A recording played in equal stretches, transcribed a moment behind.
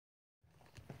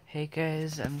Hey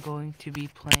guys, I'm going to be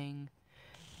playing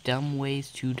Dumb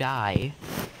Ways to Die.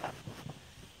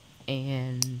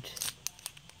 And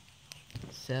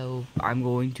so I'm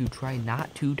going to try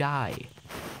not to die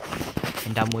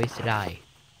in Dumb Ways to Die.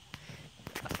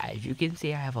 As you can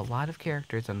see, I have a lot of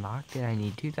characters unlocked and I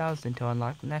need 2,000 to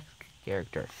unlock the next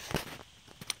character.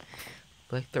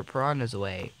 Like the piranhas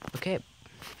away. Okay.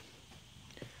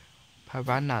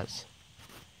 Piranhas.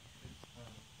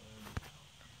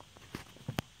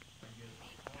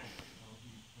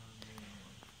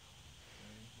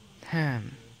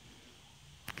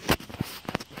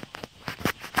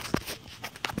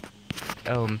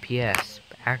 P.S.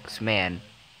 Axeman.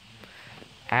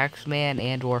 Axeman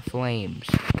and or Flames.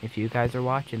 If you guys are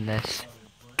watching this.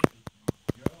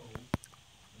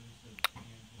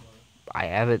 I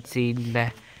haven't seen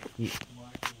that.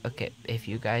 Okay, if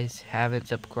you guys haven't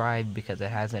subscribed because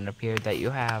it hasn't appeared that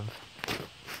you have,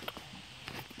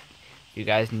 you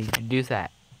guys need to do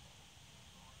that.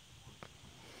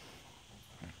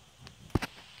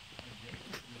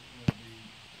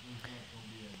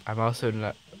 I'm also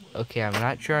not, okay, I'm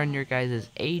not sure on your guys'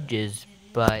 ages,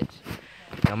 but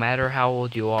no matter how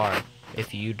old you are,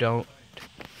 if you don't,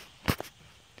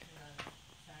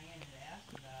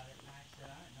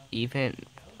 even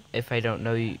if I don't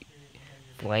know you,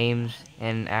 Flames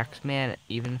and Axeman,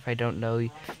 even if I don't know,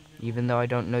 even though I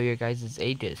don't know your guys'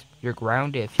 ages, you're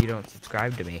grounded if you don't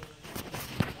subscribe to me.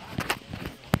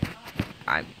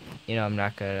 I'm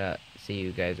not gonna see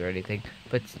you guys or anything,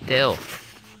 but still.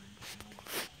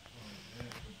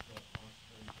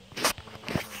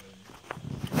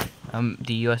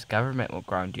 The U.S. government will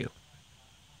ground you.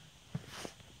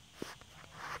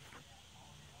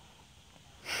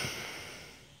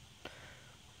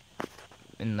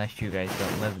 Unless you guys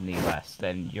don't live in the U.S.,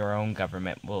 then your own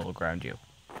government will ground you.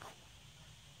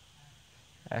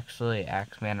 Actually,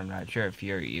 Axeman, I'm not sure if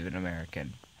you're even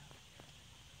American.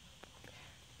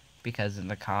 Because in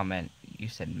the comment, you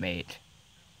said mate.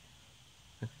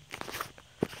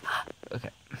 Okay.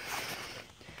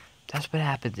 That's what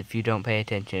happens if you don't pay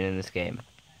attention in this game.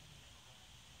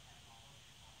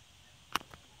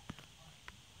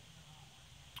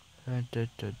 Da da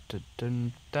da da da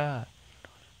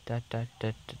da da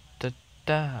da da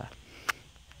da.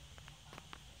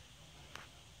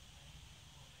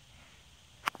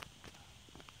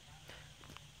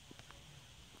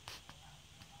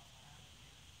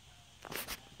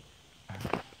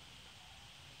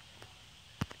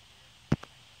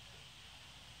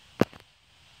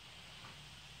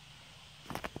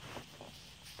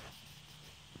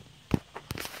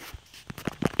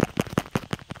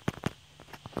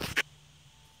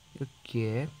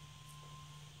 Okay.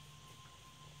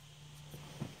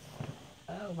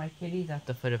 Oh, my kitty's at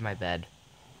the foot of my bed.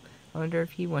 I wonder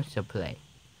if he wants to play.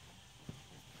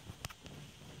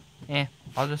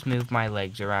 I'll just move my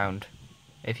legs around.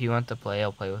 If he wants to play,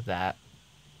 I'll play with that.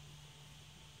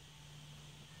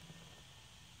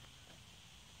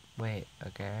 Wait,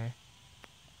 okay.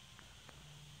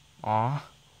 Aw.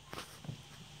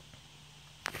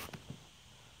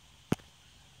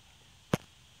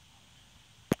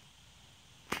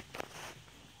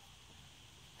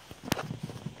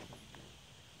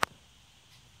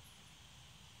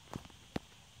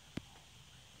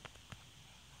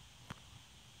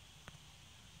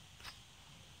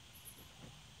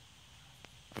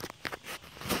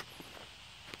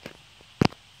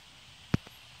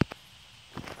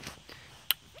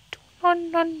 No,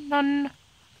 no, no,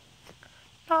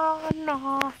 no,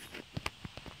 no.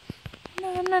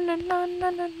 No, no, no, no, no,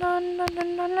 no, no, no,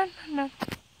 no, no, no.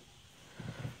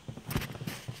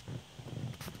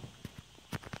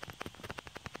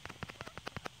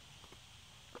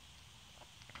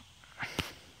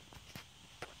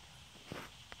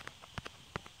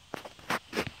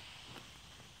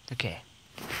 Okay.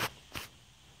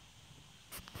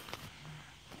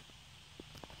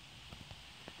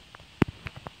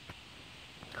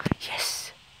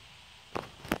 Yes.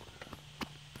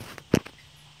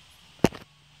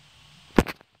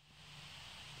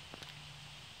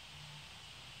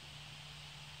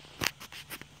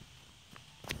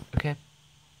 Okay.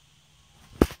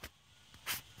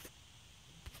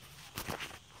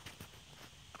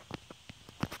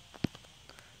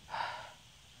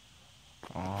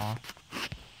 Aw.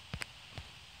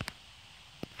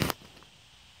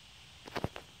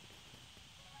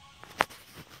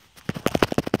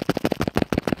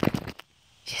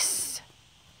 Yes.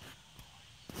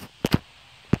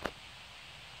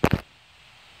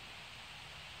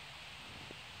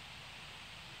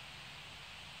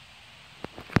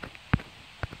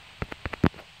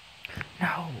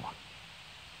 No.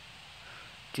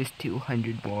 Just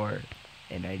 200 more.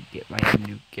 and I'd get my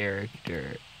new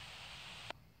character.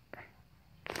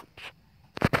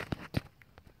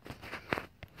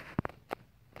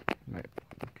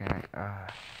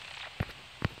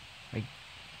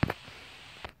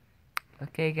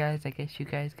 Okay guys, I guess you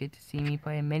guys get to see me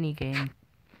play a mini game.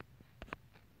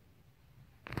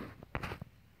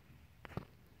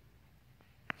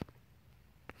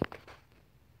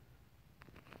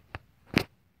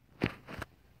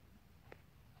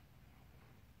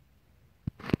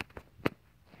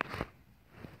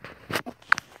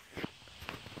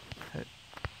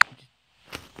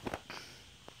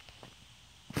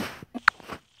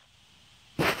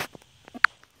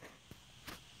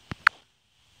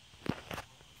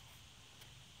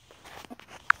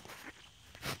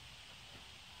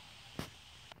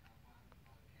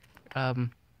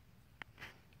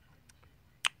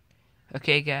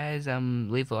 Okay guys,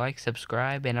 leave a like,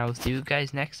 subscribe, and I'll see you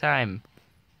guys next time.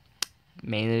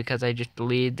 Mainly because I just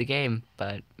deleted the game,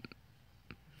 but,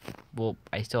 well,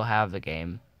 I still have the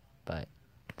game, but,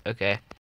 okay.